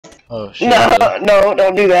Oh shit. No,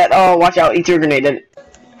 don't do that. Oh, watch out. He threw a grenade at it.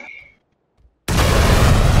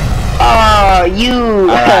 Oh, you.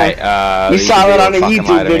 Alright, you saw it on a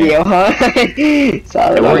YouTube video, huh?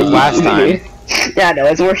 Saw it worked last time. Yeah, I know.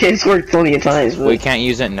 It's worked plenty of times. But... We can't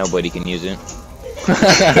use it. Nobody can use it.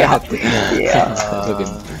 Yeah.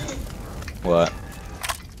 What?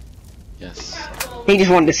 Yes. He just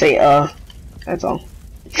wanted to say, that's all.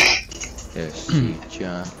 Yes,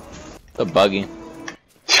 the buggy.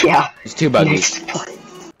 Yeah. It's too buggy.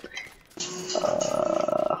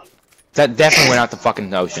 That definitely went out the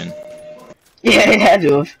fucking ocean. Yeah, it had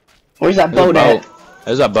to have. Where's that boat at?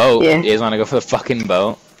 There's a boat. Yeah. You guys wanna go for the fucking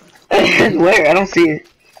boat? Where? I don't see it.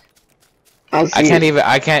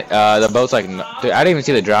 I can't, the boat's like, dude, I didn't even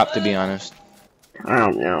see the drop, to be honest. I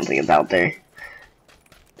don't think it's out there.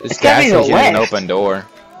 This gas station is an open door.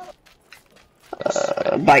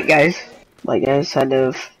 Bike guys. Bike guys had to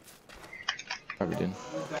have... Probably did.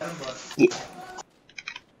 Yeah.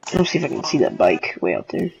 Let's see if I can see that bike way out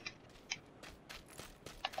there.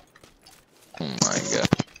 Oh my god.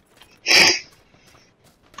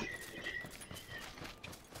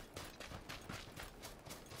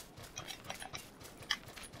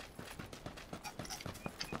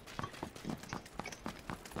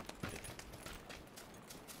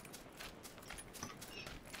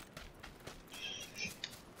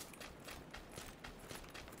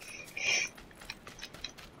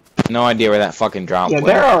 No idea where that fucking drop went.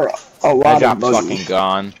 There are a lot that of drop's fucking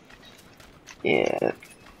gone. Yeah.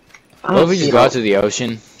 What if we just go out to the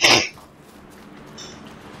ocean?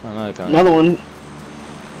 Another one.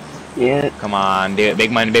 Yeah. Come on, dude.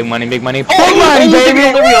 Big money, big money, big money. Oh, big money,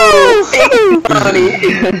 baby! Big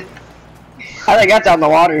money! I think that's out in the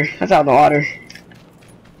water. That's out in the water.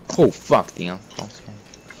 Oh, fuck, damn.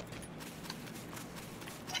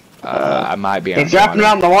 I might be. They've dropped them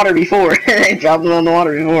out in the water before. They dropped them out in the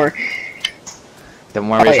water before. Don't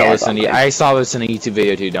worry, I saw this in a YouTube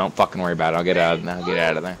video too. Don't fucking worry about it. I'll get out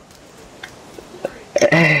of there.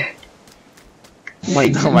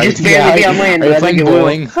 Might just barely be on land. Are you playing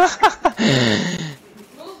bowling?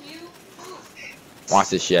 Watch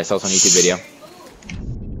this shit. I saw this on a YouTube video.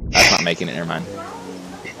 That's not making it. Never mind.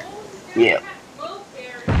 Yeah.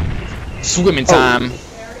 Swimming time.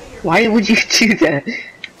 Why would you do that?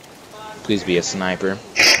 Please be a sniper.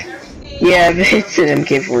 Yeah, it's an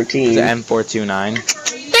MK14. It's an M429.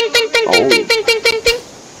 Ding, ding, ding, ding, ding, ding, ding, ding, ding.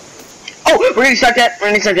 Oh, we're gonna start that. We're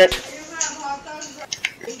gonna start that.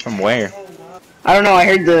 From where? I don't know. I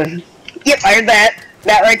heard the. Yep, I heard that.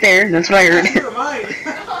 That right there. That's what I heard.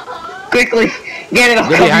 Quickly, get it.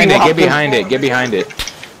 Get behind it. Get behind it. Get behind it.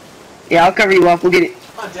 Yeah, I'll cover you up. We'll get it.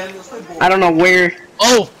 I don't know where.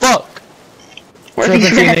 Oh fuck! Where are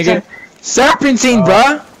these rats at? Serpentine,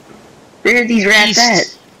 bruh! Where are these rats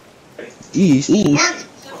at? East. East.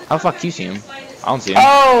 How the fuck you see him? I don't see him.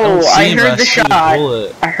 Oh, I heard the shot.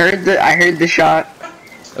 I heard the shot.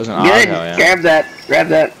 That was an Good. yeah. Grab that. Grab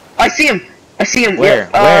that. I see him. I see him. Where?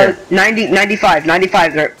 Yep. Where? 95.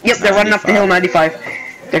 Yep, they're running up the hill. 95.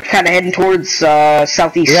 They're kind of heading towards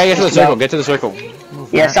southeast. We gotta get to the circle. Get to the circle.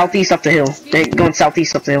 Yeah, southeast up the hill. They're going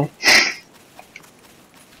southeast up the hill.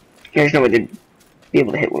 There's no way to be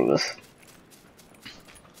able to hit one of us.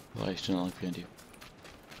 Well, I still don't look behind you.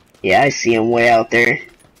 Yeah, I see him way out there.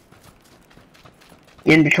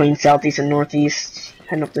 In between southeast and northeast,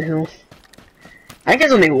 heading up the hill. I think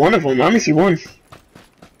there's only one of them. I only see one.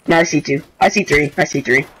 No, I see two. I see three. I see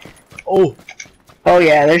three. Oh. Oh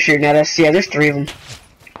yeah, they're shooting at us. Yeah, there's three of them.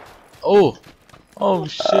 Oh. Oh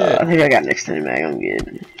shit. I think I got an extended mag. I'm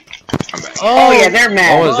good. Oh yeah, they're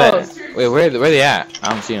mad. What was that? Wait, where they at? I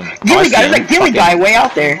don't see him. Gilly guy, there's a Gilly guy way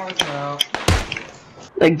out there.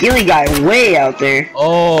 The Gilly guy way out there.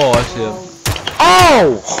 Oh, I see him.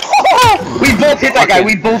 Oh! We both hit that guy.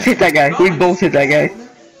 We both hit that guy. We both hit that guy.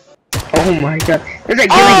 Oh my god. There's a Gilly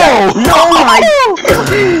guy. No, my.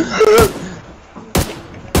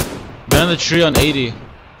 Behind the tree on 80.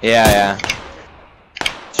 Yeah.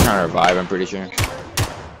 He's trying to revive, I'm pretty sure.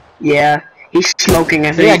 Yeah. He's smoking,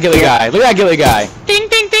 I think. Look at that Gilly guy. Look at that Gilly guy. Ding,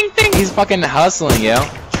 ding, ding, ding. He's fucking hustling, yo.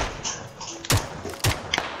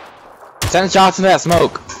 Send shots into that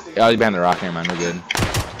smoke. Oh, he's behind the rock. Never mind. We're good.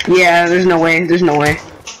 Yeah, there's no way. There's no way.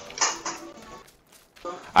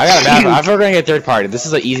 I got a map. I feel we're gonna get third party. This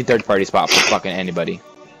is an easy third party spot for fucking anybody.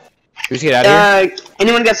 We just get out of here.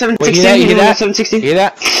 Anyone got 716? Wait, you hear that? 716? You hear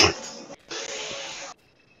that?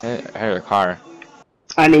 I heard a car.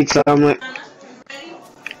 I need some. Alright.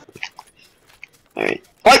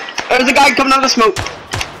 What? There's a guy coming out of the smoke.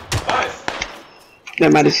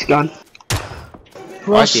 Never mind, it's gone.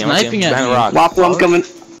 Who are sniping at me? Waffle, I'm coming.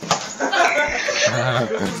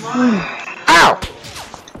 Ow!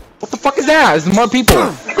 What the fuck is that? There's more people.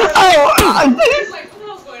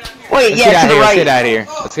 Wait, Let's yeah, to the right. Let's get out of here.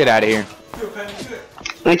 Let's get out of here.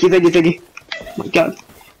 Thank you. Oh my god.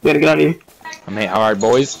 We gotta get out of here. I mean, alright,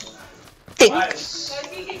 boys. Thanks.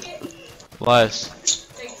 Bless.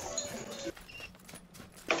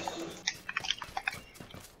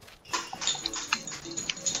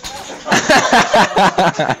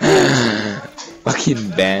 Fucking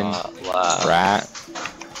Ben. Wow. Rat.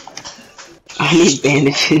 I need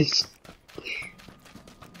bandages.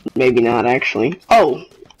 Maybe not, actually. Oh!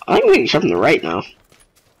 I think we can shove from the right now.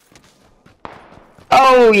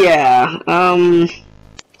 Oh, yeah.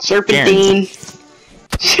 Serpentine.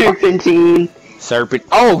 Serpentine. Serpent.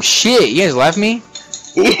 Oh, shit. You guys left me?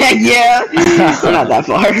 Yeah. We're not that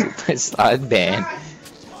far. It's not Ben.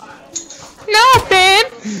 No, Ben!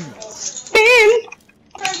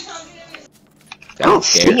 Oh,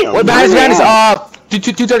 see him. What behind us?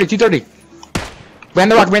 230.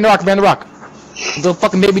 Behind the rock. The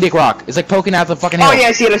fucking baby dick rock. It's like poking out the fucking hill. Oh yeah,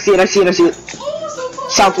 I see it.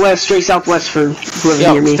 Southwest, straight southwest for whoever's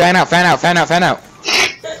near me. Fan out.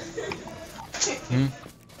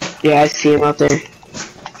 Yeah, I see him out there. I'm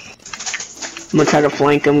gonna try to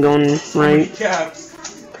flank him going right.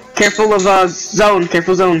 Careful of zone.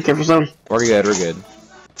 Careful zone. We're good.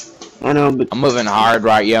 I know, but I'm moving hard,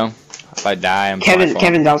 right, yo. If I die, I'm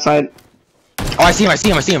Kevin's outside. Oh, I see him.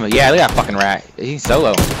 Yeah, look at that fucking rat. He's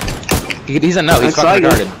solo. He's a no. He's fucking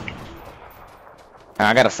retarded.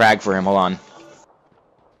 I got a frag for him. Hold on. I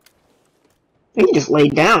think he just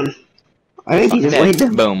laid down. Laid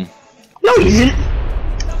down. Boom. No, he didn't.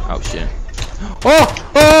 Oh shit. Oh!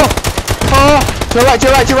 To your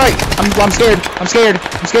right. I'm scared.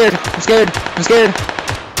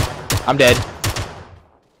 I'm dead.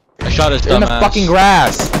 I shot his They're in the dumbass. fucking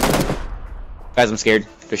grass. Guys, I'm scared.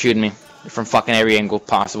 They're shooting me. They're from fucking every angle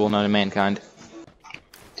possible known to mankind.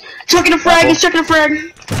 Chucking a frag. He's chucking a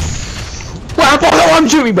frag. Well, I'm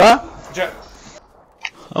shooting, bro.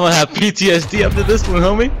 I'm gonna have PTSD after this one,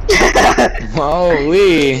 homie.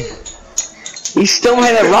 Holy. He still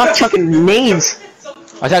had that rock chucking nades.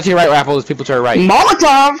 Watch out to your right, Rapple. There's people to our right.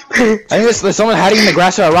 Molotov! I think there's someone hiding in the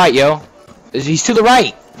grass to our right, yo. He's to the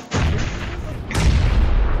right.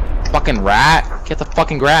 Fucking rat. Get the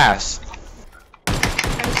fucking grass. Oh,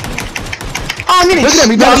 I'm getting Look at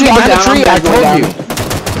him. He's behind the tree. I told you.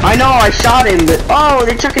 I know, I shot him, but oh,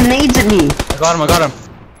 they're chucking nades at me. I got him.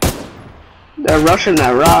 They're rushing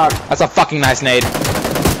that rock. That's a fucking nice nade.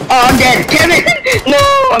 Oh, I'm dead. Kevin! No,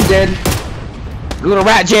 I'm dead. Little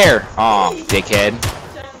rat Jer. Aw, dickhead.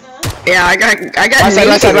 Yeah, I got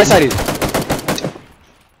Right side.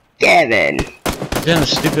 Kevin. He's in a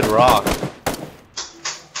stupid rock.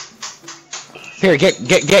 Here, get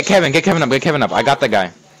Kevin. Get Kevin up. I got that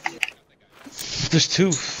guy. There's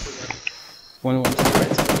two. One right.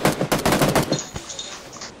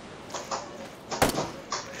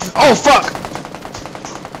 Oh fuck!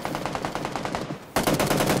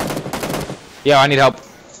 Yo, I need help.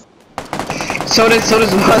 So does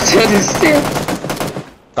Steve.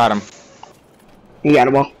 Got him. You got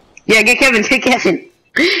him all. Yeah, get Kevin.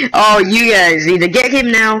 Oh, you guys need to get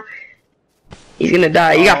him now. He's gonna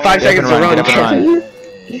die. You got 5 seconds to run.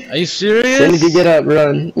 Are you serious? As soon as you get up,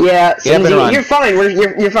 run. Yeah, run. You're fine.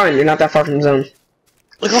 You're fine. You're not that far from the zone.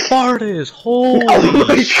 Look how far it is. Holy Oh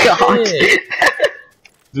my god.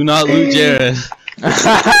 Do not loot Jared.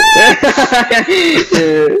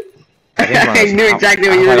 I knew exactly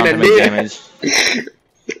what you were gonna do.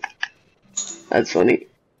 That's funny.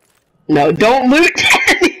 No, don't loot.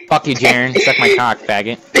 Fuck you, Jaren. Suck my cock,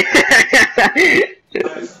 faggot.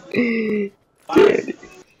 Dude.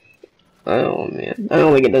 Oh man, I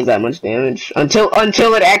don't think it does that much damage until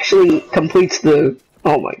it actually completes the.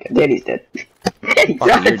 Oh my god, Daddy's dead.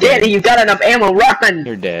 Daddy, you got enough ammo. Run.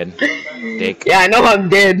 You're dead, dick. Yeah, I know I'm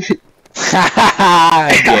dead.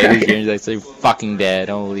 Yeah, Jaren's actually fucking dead.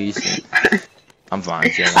 Holy shit. I'm fine,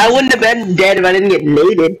 Jaren. I wouldn't have been dead if I didn't get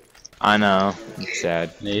naded. I know. It's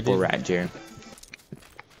sad. Poor rat, Jaren.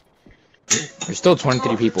 There's still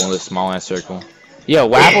 23 people in this small ass circle. Yo,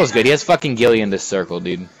 Wapple's good. He has fucking Gilly in this circle,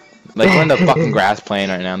 dude. Like, we're in the fucking grass playing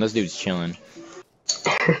right now, and this dude's chilling.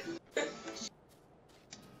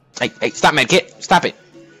 Hey, stop, medkit! Stop it!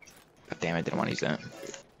 God damn, I didn't want to use that.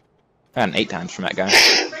 I got an 8 times from that guy.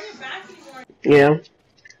 Yeah.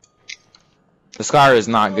 The Scar is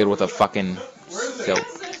not good with a fucking silk.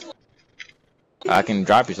 I can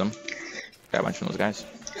drop you some. Got a bunch from those guys.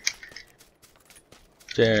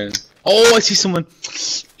 Jared. Oh, I see someone.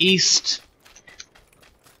 East.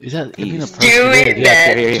 Is that even a person? Do it,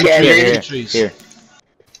 Here.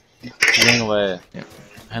 Running away. Yeah.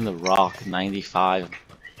 And the rock, 95.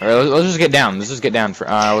 Alright, let's just get down. Let's just get down. For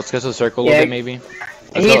let's go to the circle a little bit, maybe.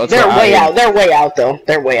 They're way out. They're way out, though.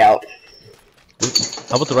 They're way out.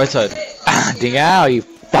 How about the right side? Ding out! You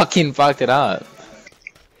fucking fucked it up.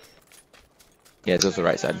 Yeah, it goes to the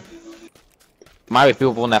right side. Might be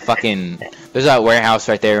people in that fucking. There's a warehouse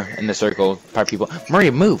right there in the circle. Probably people. Murray,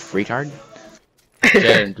 move, retard.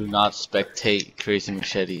 Jaren, do not spectate Crazy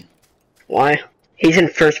Machete. Why? He's in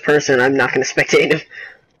first person. I'm not gonna spectate him.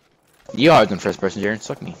 You always in first person, Jaren.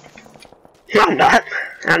 Suck me. No, I'm not.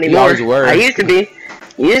 Not anymore. You always were. I used to be.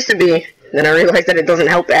 Used to be. Then I realized that it doesn't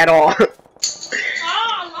help at all.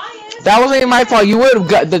 That wasn't even my fault. You would have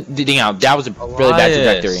got the ding out. That was a really bad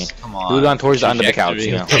trajectory. Come You on. would have gone towards the under the couch,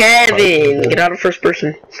 you know. Kevin, get out of first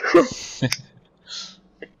person.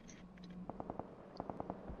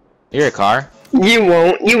 You're a car. You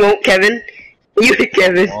won't. You won't, Kevin. You,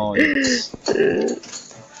 Kevin. Oh, yes.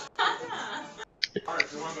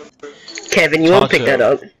 Kevin, you won't pick that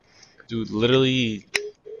up. Dude, literally,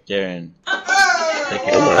 Jaren.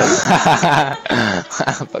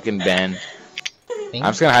 Fucking Ben. I'm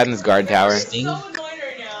just gonna hide in this guard tower. Stink.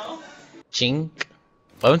 Chink.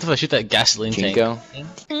 What if I shoot that gasoline Chinko.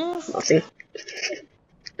 Nothing.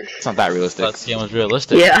 It's not that realistic. That game was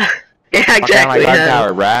realistic. Yeah. Yeah, Fuck out of my exactly. guard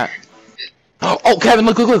tower, rat. Oh, Kevin,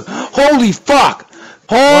 look, look, look! Holy fuck!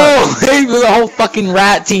 Holy, the whole fucking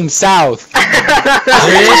rat team south.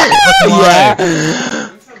 Yeah.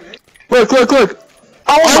 Look, look, look!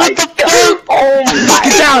 Oh my god! Oh my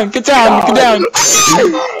Get down, get down, get down!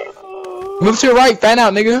 Move to your right, fan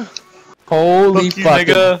out, nigga. Holy fuck,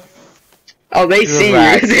 nigga. Oh, they see you.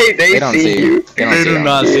 rats. They don't see you. They do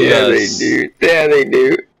not see Yeah, they us. do. Yeah, they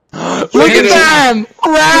do. Look at them!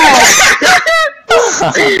 Rats!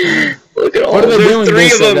 Look at all. What are they There's doing?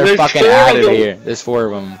 three of them. They're There's fucking four out of of them. here. There's 4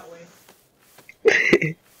 of them.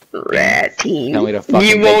 Rat team. Tell me to fucking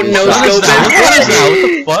You take won't this know shot. scope What gun is that? What it.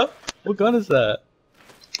 the fuck? What gun is that?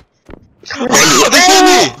 Oh, They see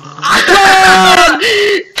me!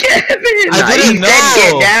 Kevin! I He didn't said know.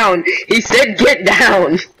 get down. He said get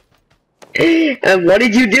down. And what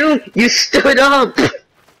did you do? You stood up.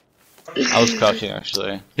 I was crouching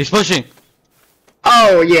actually. He's pushing!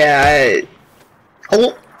 Oh yeah.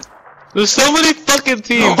 Oh. There's so many fucking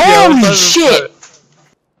teams! Holy yo. shit!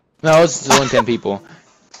 No, it's only 10 people.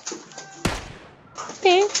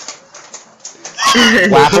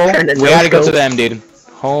 Wapple, we gotta go to them, dude.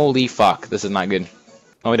 Holy fuck, this is not good.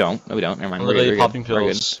 No, we don't. No, we don't. Never mind. I'm We're good, literally we're popping good. We're good.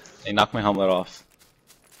 pills. They knocked my helmet off.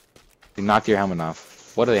 They knocked your helmet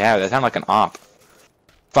off. What do they have? They sound like an op.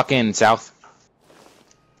 Fucking south.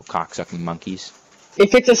 Cocksucking monkeys.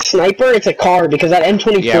 If it's a sniper, it's a car because that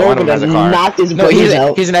M24 Yeah, one of would them has have a car. knocked his No, brains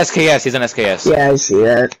out. he's an SKS. He's an SKS. Yeah, I see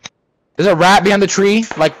that. There's a rat behind the tree,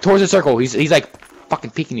 like towards the circle. He's like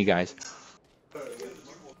fucking peeking you guys.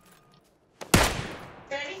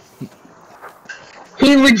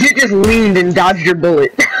 He legit just leaned and dodged your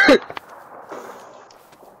bullet.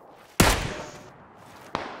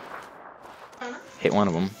 Hit one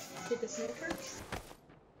of them.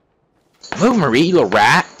 Move, Marie, you little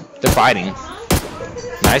rat. They're fighting.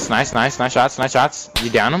 Nice, nice, nice, nice shots, nice shots. You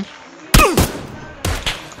down them?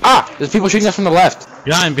 Ah! There's people shooting us from the left.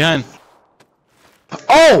 Behind, behind.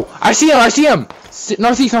 Oh! I see him, I see him!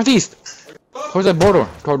 Northeast, northeast! Towards that border.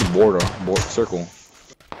 Toward the border. Circle.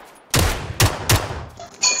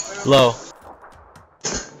 Low.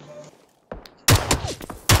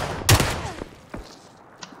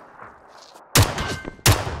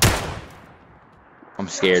 I'm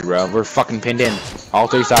scared, bro. We're fucking pinned in. All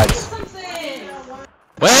 3 sides.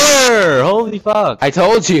 Where? Holy fuck. I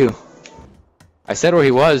told you! I said where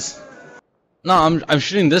he was. No, I'm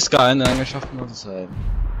shooting this guy and then I'm gonna shot from the other side.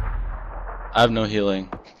 I have no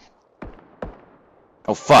healing.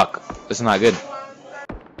 Oh fuck. This is not good.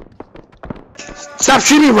 Stop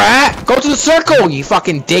shooting me, rat! Go to the circle, you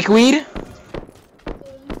fucking dickweed!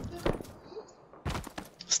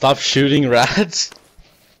 Stop shooting rats.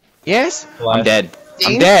 Yes? Why? I'm dead.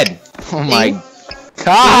 I'm Ding. dead. Oh my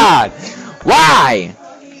god! Why?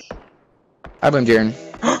 I blame Jaren.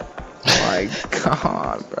 Oh my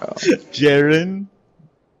god, bro. Jaren.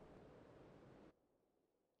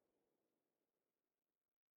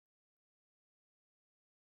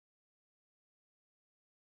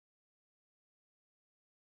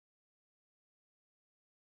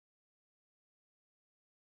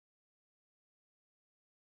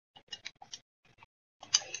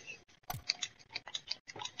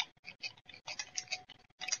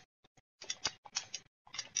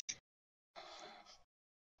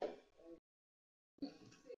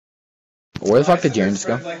 Where the fuck did Jaren just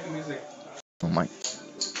go? Oh my